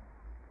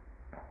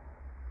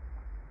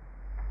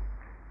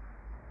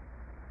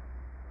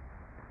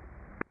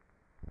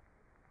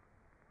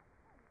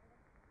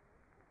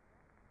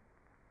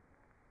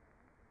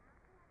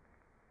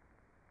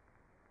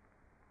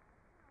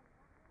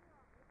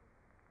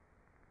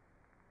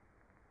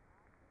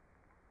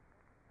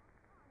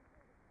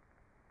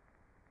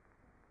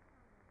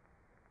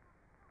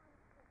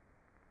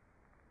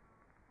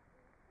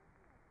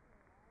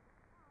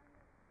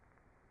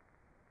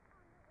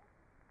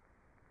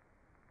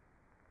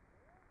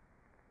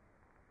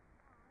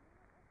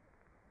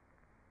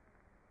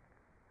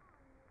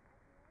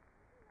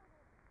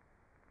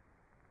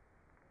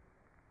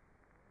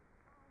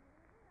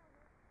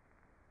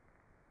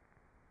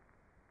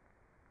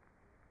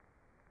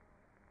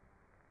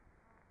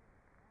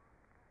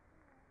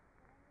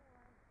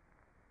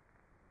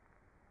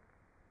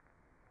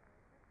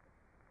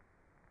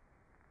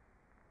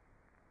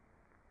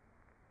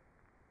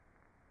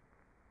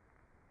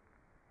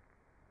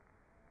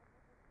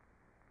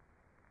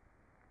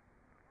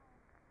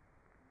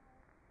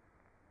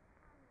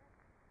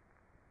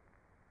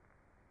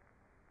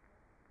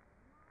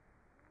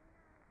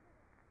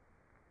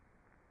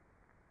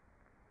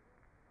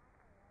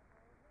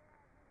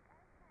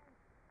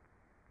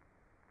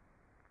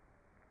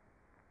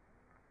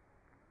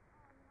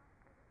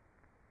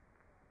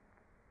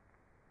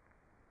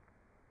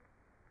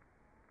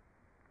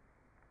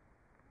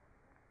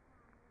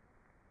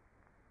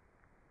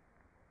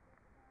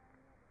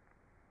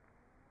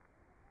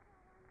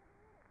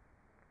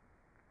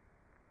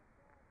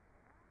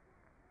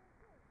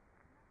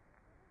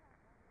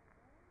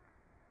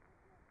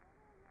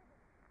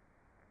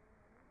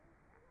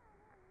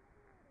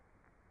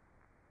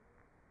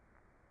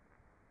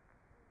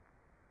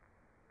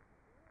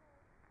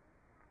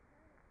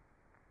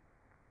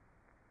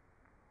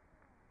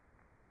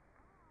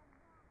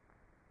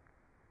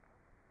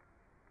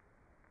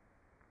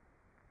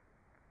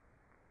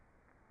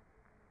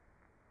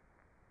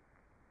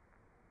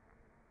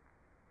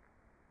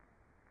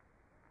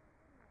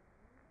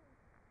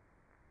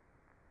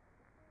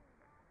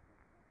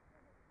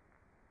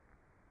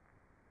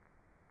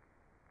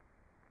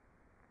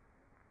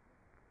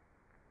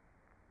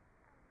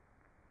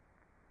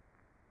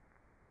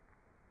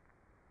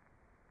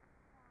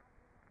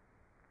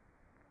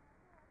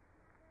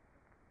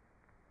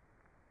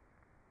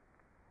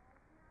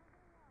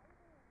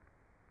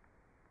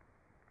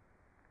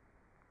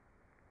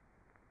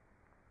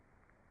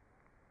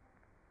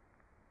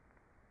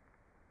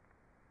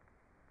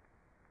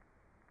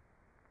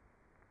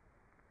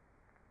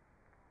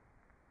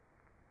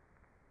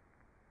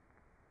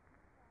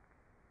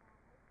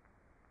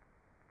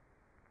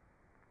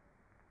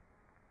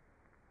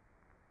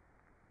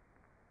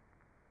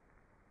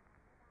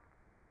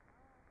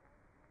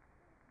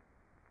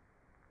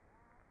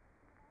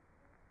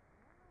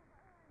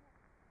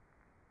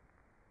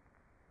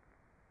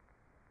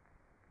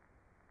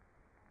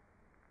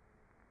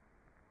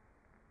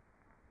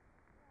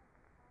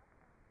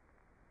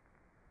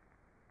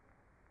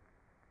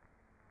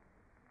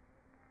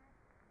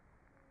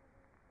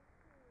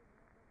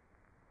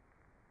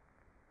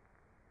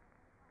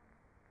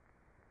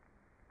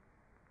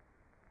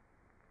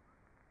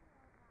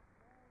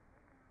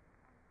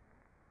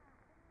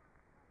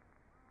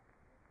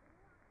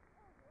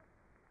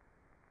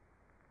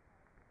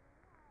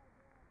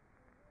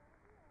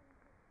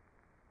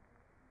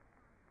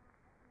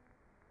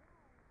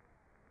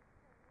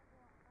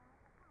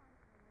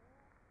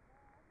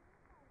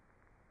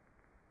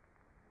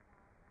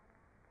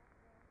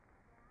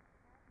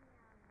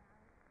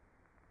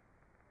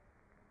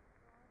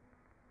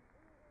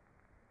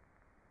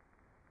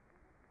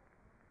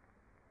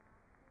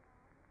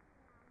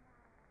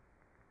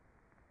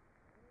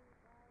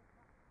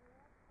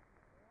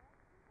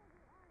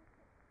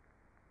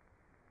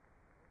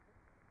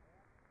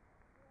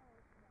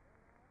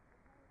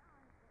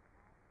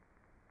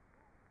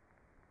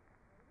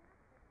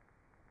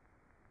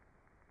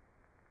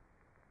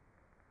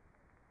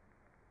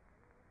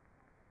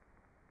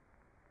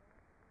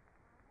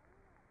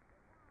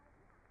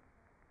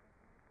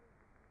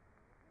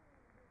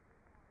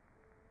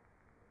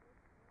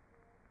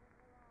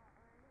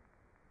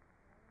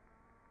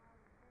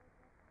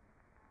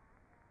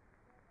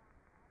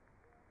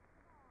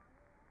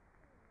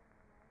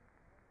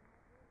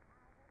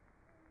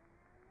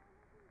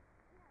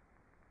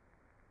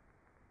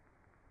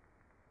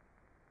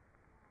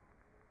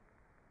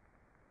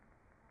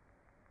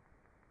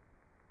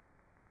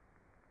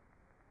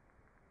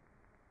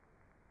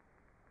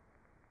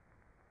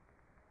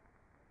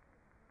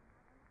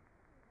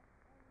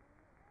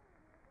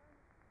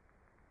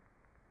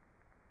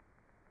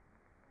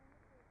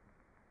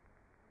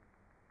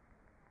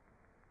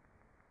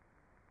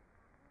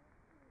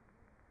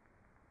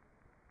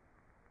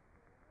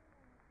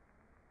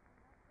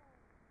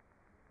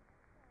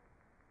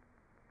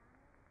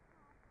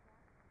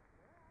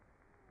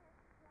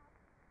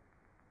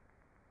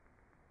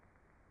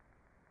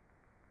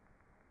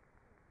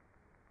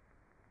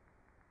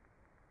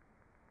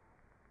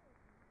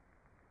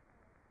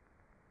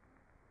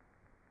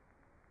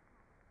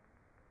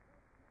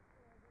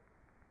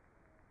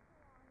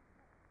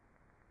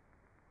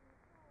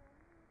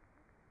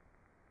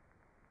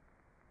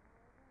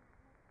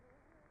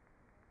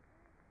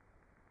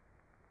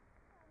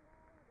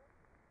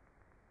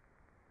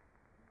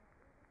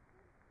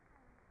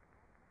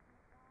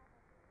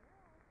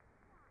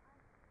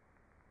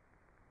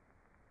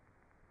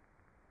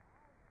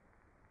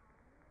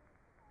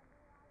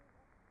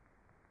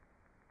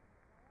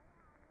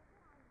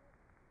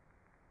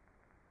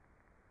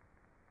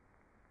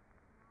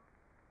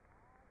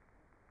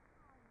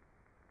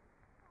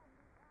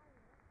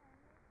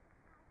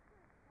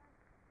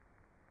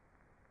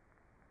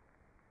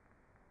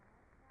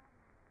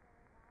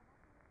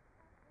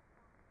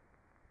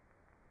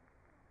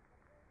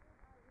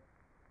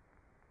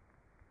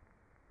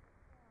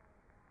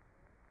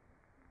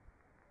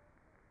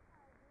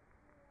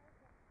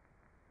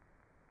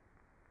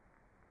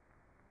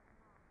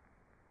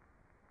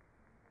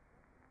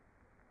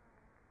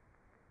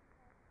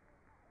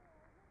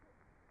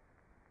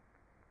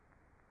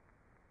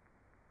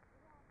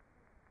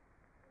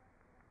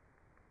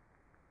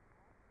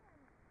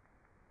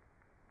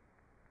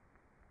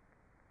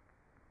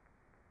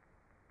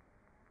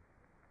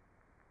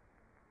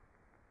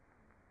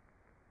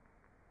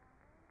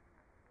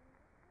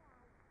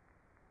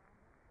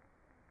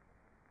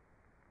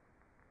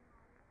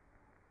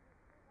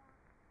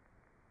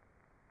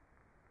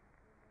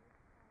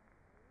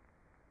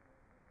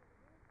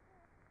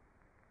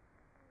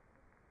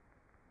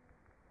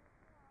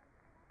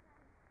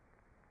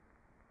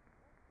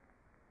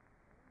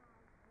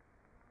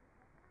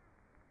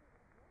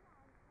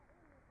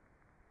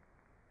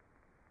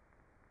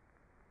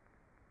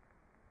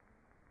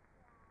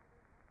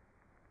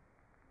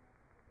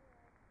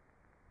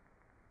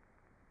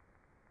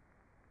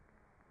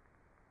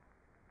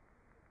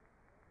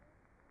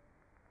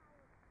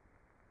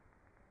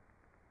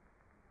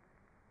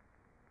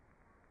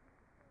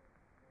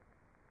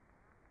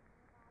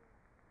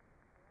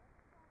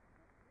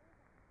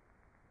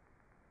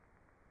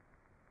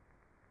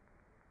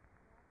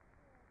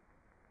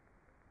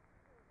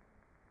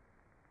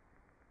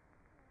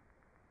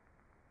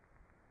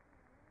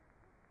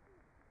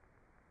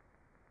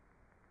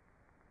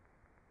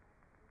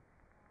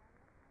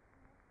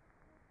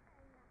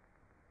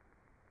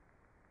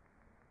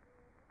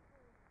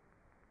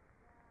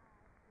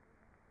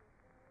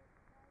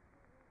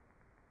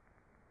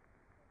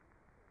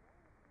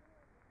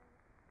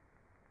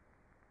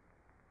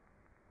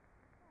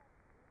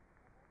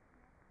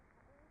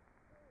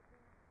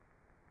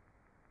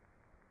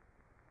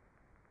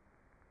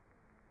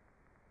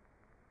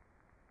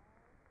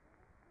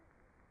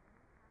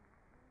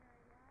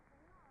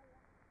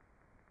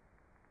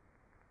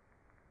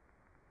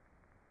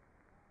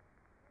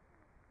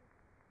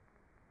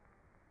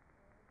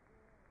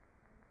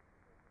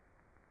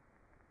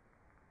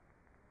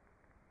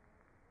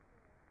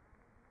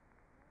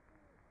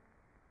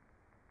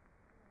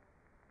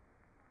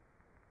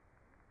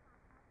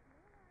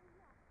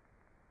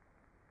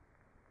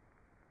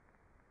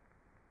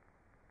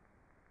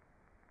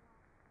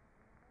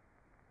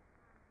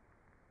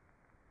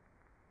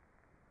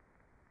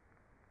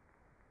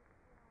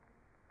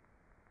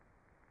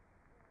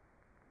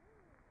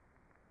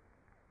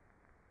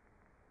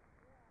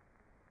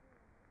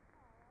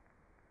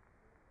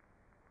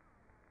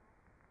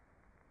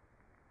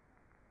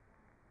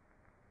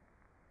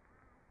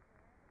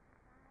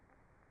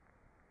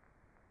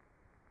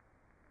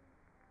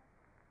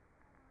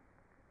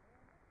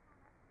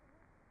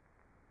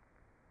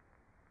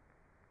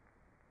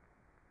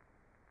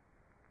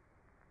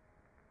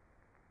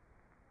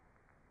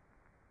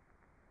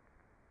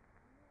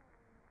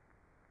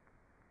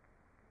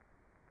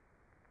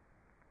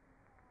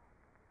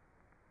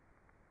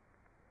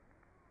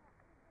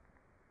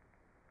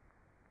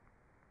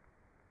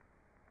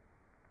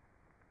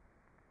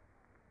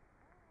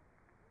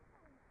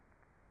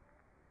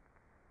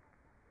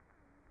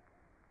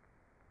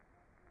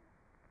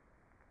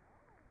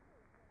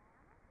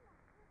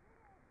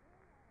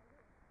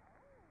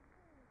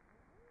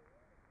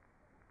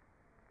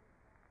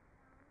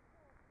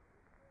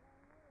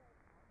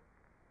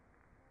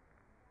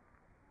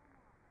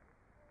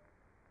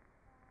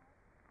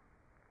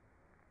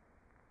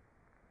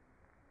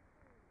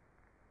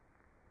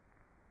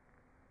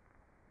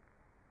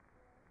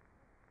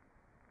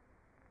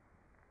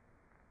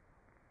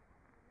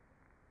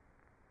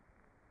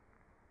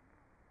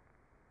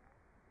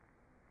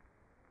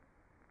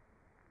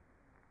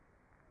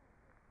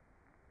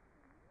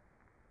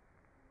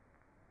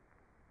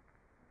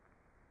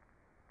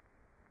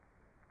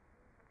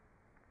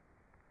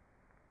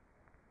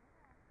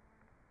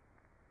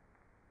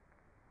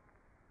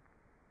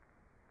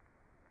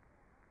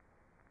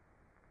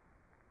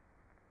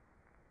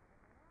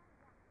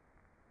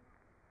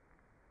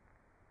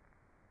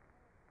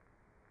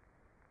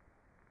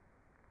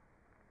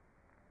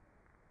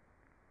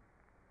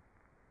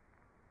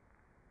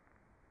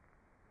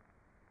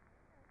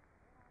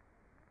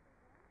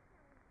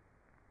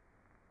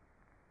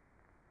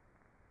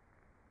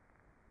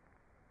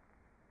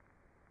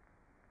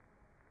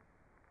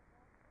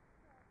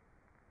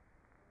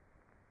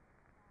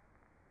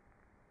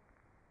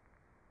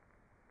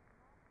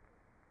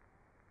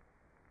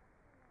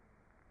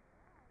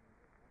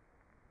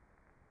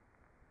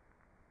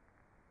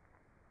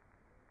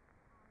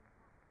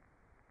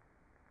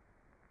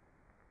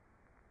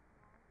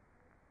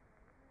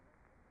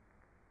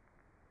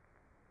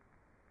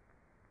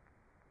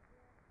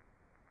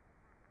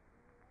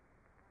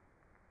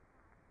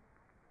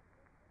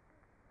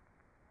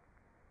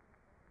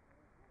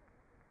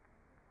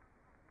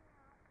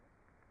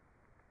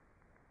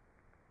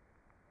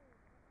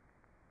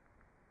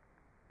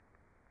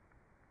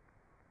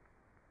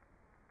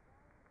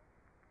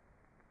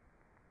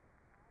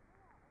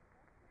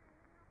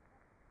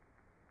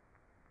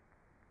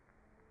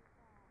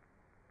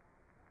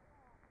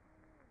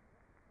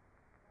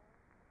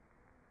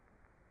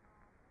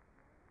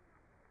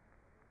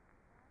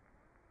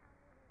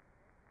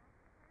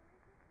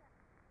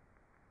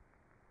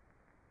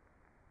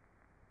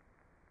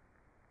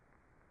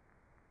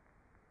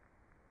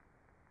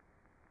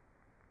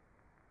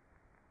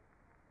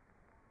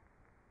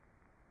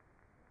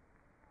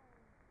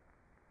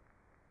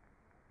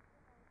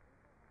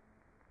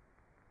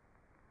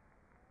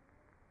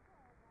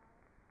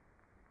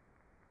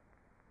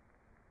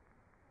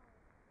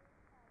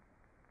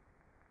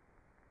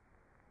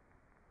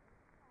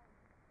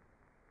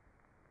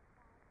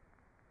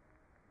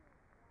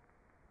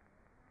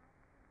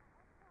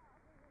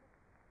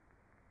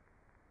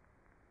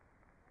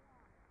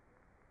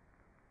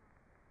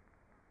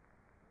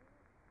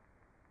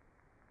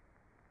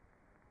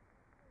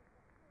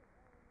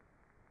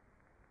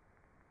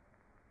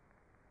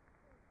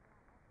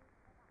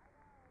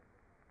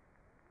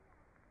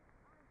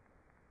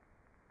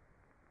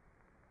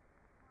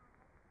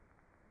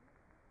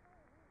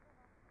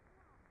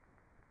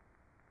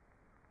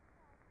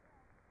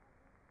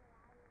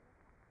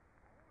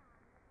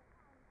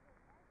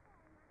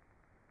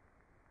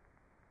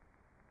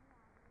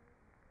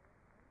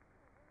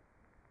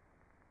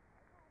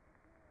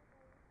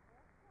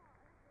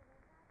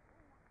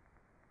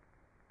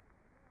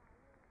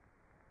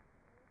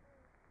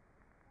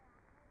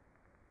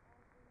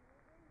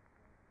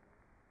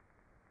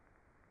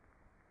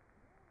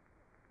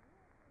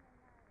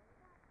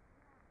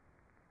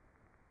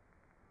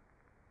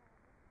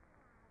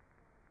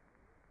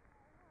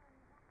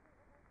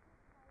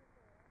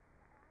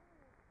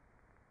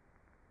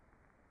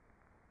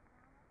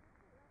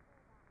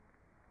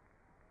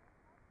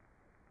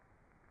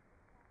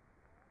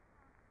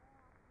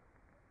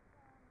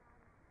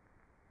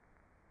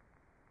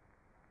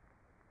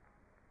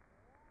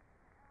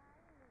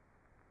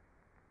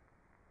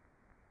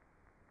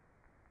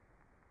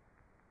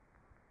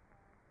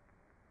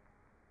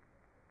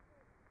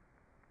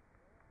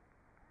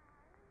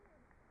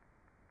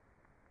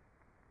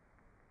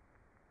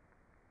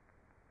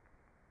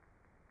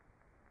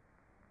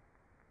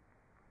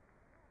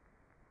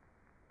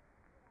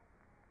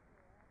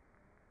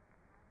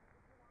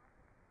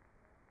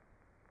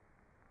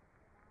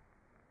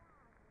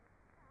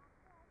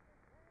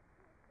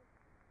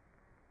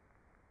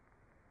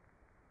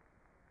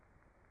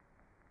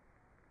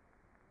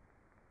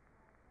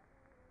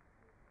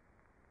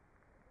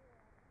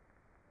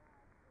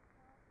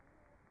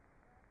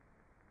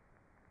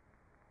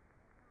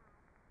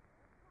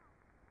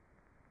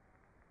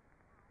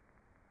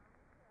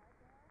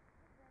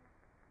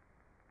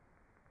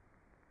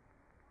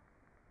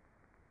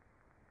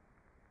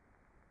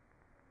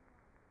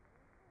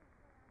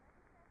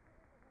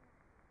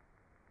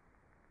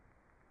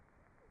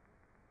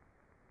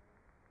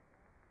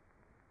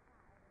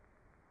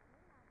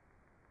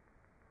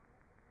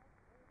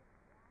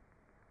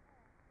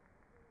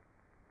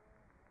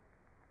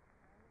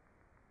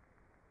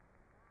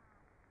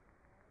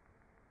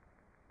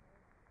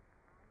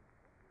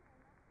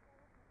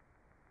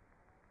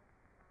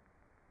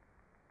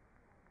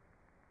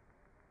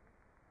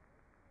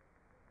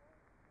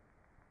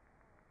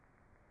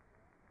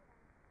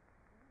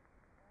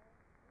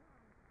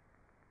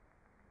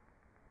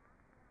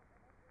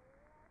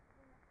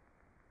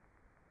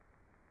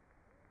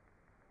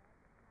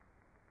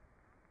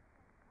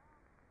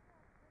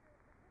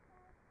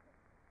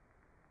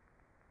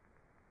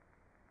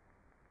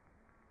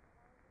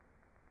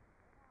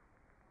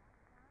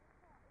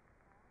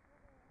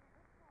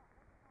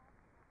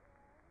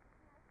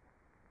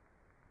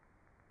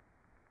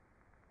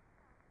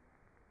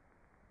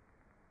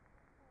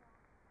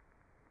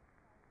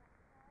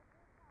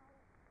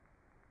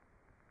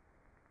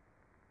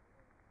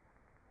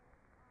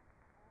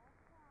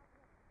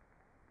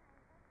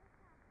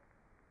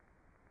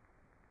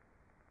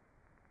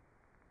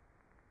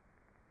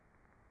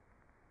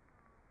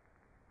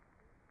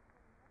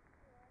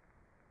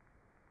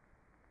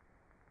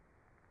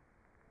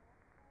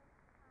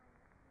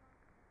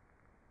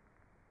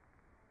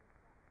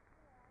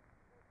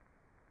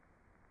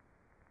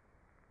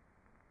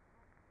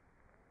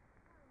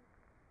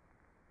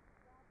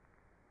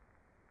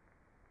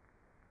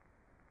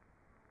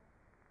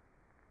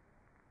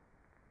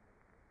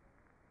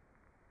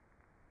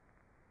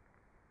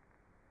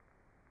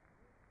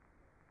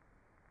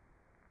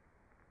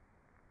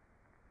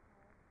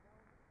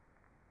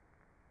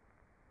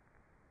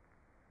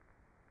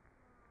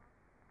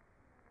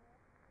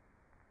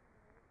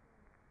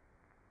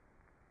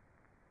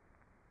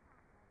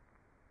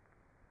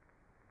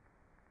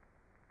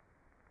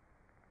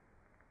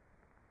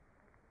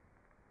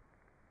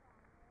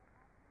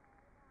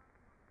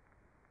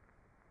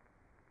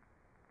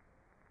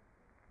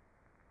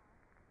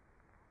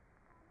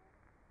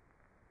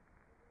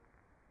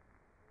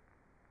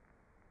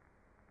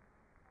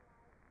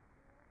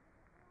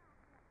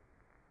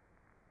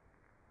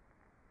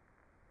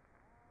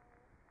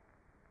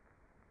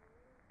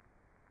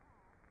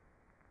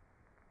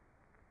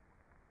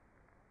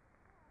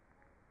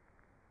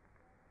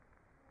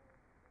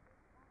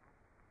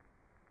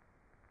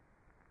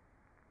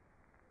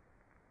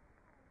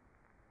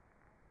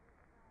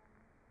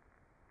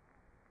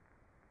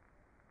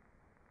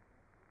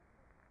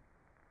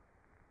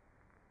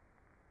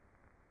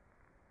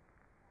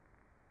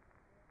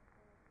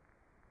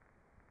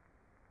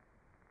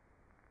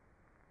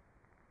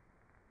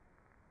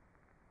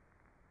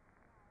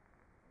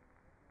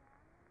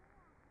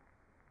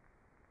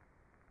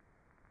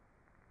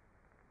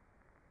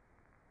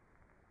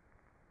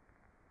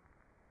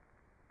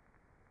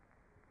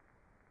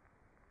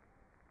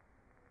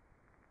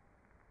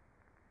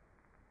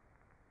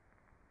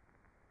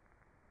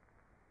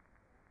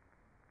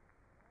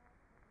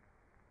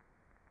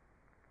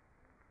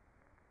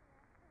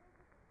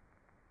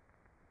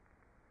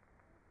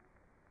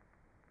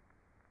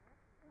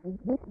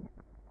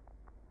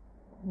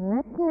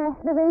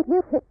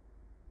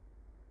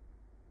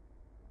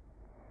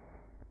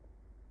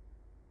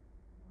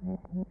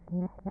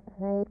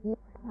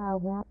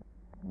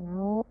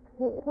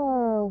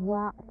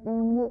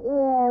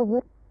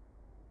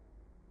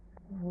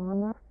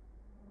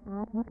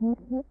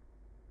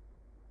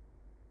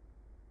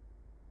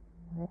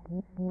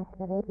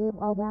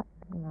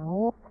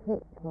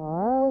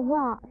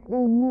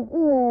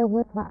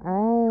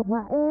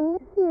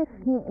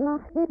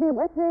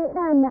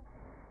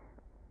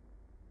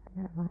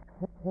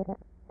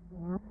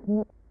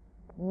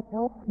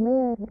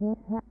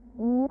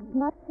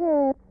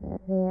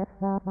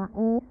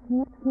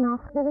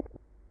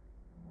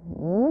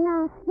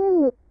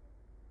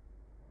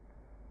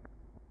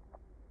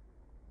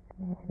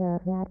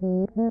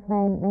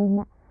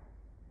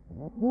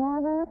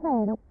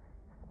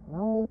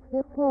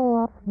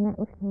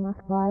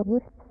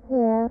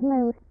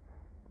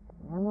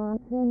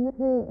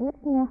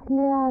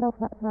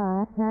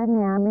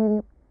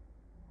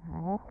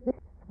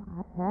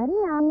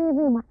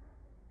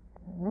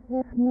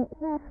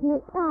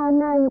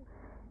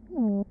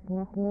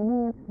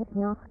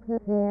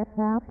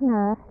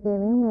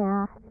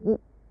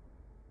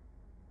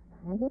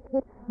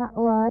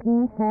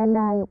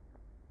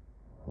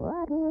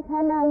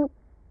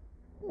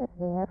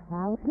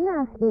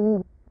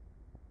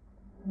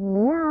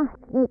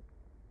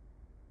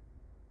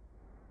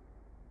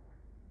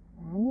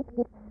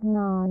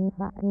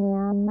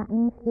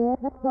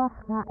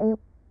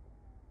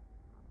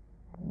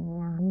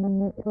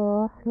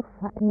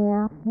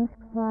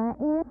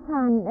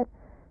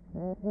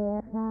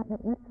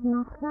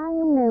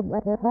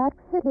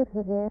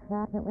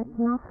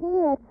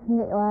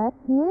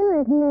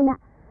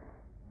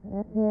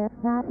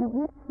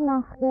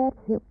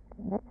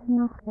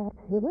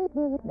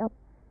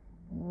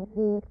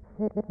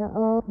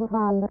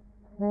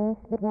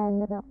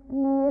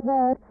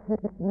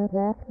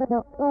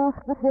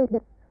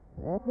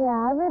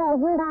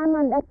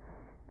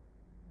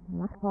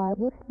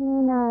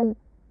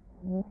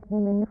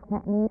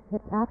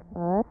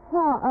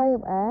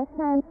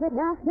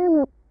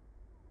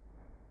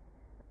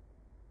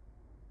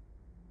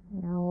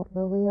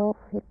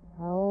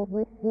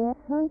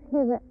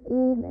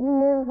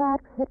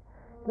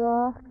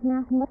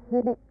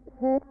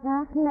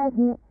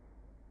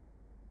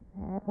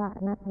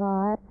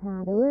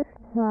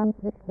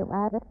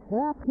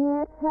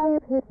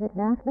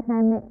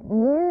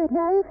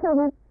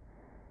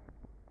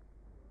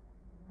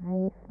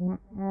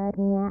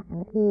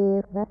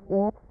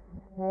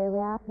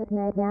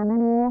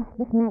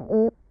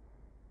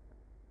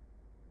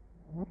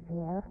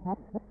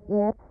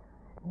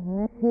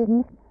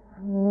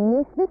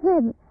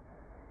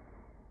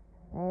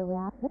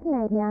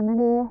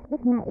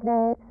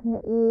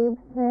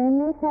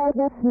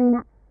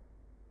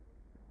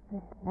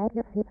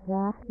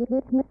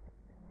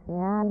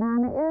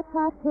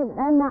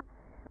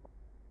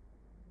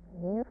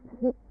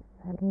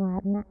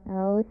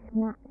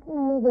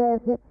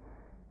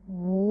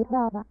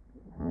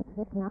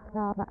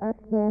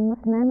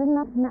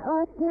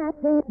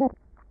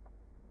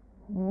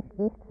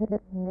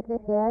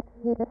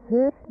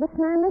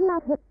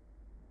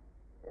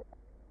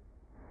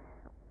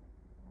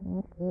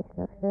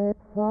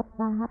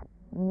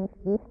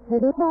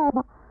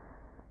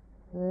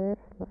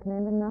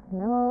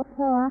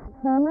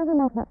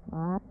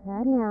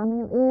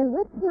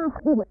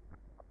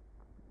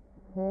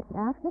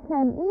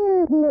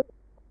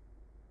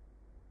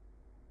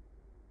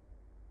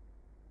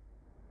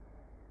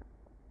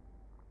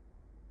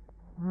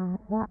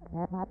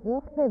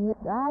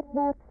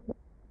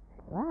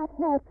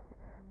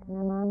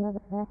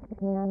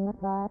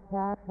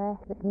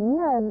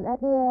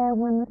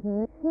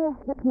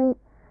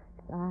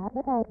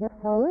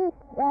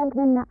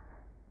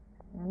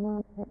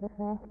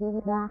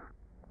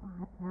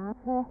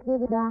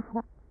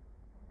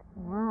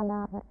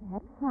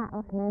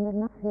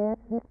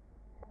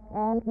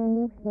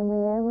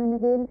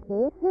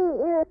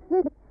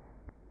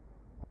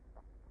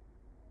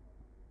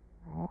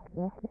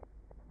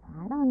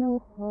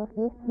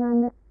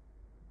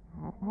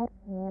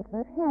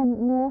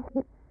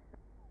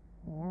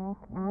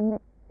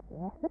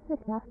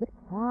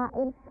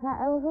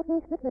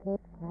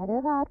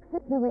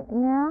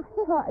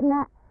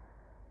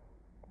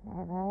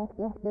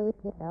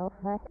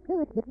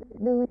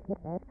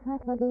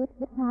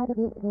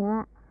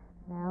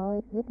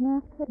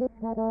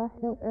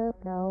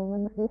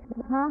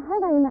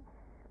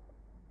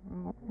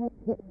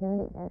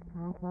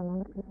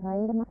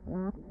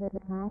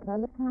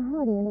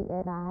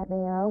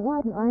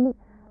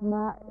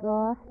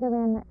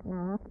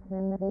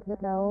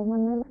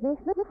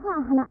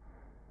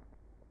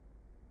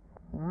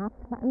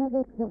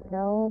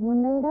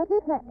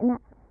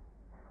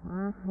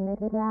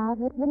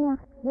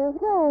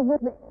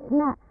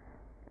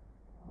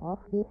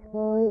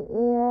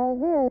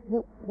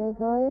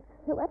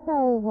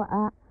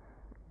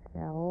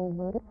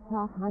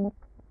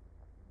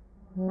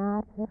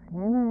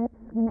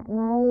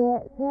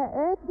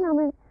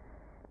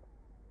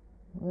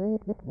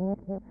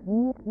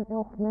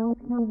 doch mehr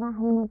kann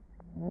machen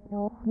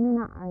doch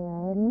mir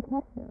ein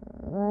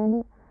wenn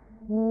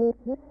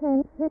nicht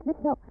sind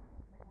so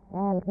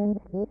wenn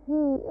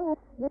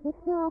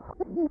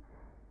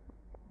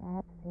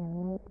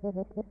ich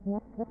was ist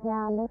noch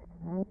sociales,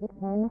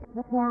 antigenes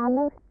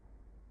sociales,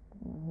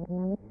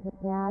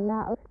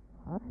 sociales,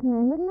 als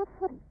nemen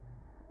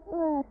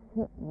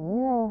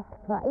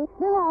was is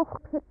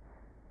ook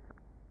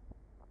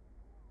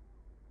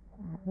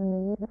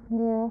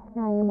meer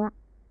zijn maar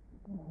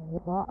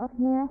of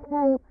meer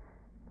zijn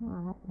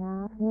maar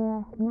zelf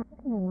meer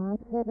niemand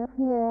zegt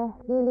meer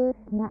jullie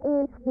naar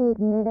iets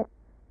niet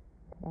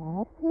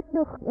dat is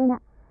toch in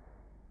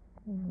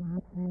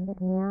niemand vindt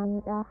niet aan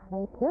de dag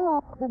weet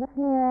je ook dat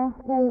meer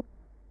zijn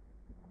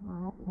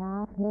maar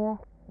zelf meer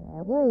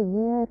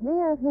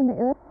weer zijn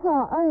het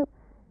zo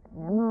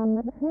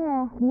niemand dat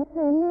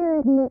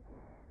meer niet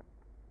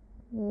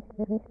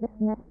is het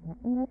net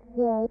een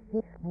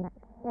scheef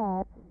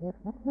that if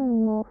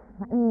nothing more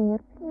funny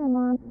if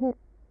niemand zit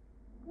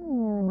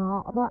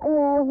wat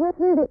with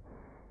it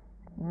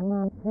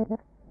niemand zit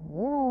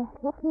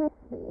toch met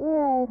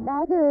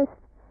dat is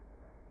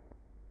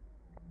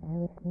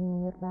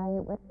everything is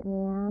bij wat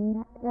me aan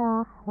dat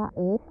dag wat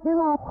is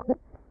de ochtend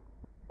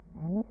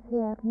en ik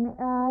zeg me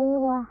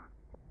wat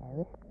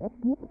er is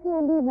niet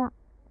veel liever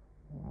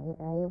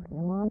nee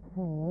niemand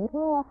zit niet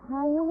wat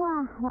ga je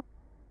wachten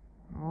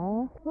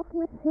toch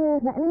met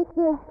dat niet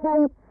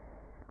zeg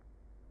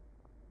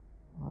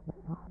Wat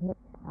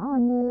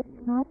nee,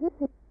 gaat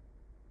het?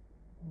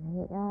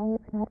 Nee, je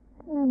gaat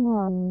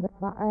man, dat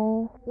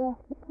was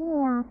echt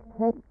niet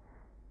echt.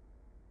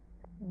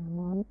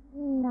 Man,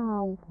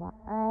 nou, wat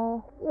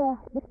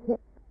echt het.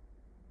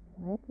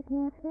 Weet ik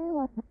niet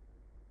wat.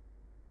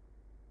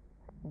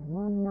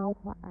 Man, nou,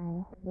 wat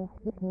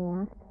echt niet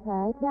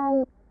echt.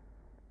 Jij,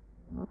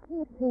 wat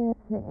is het?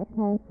 Ik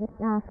kan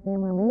het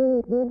niet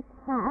meer dit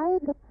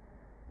gaat.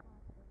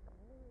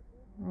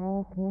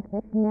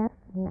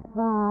 Net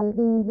waar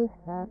die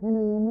lusten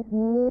nu niet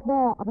meer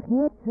wat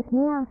niet zo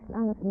snel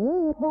aan het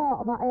niet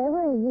wat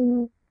er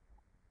is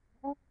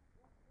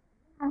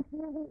als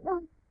je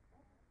dan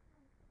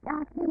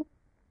ja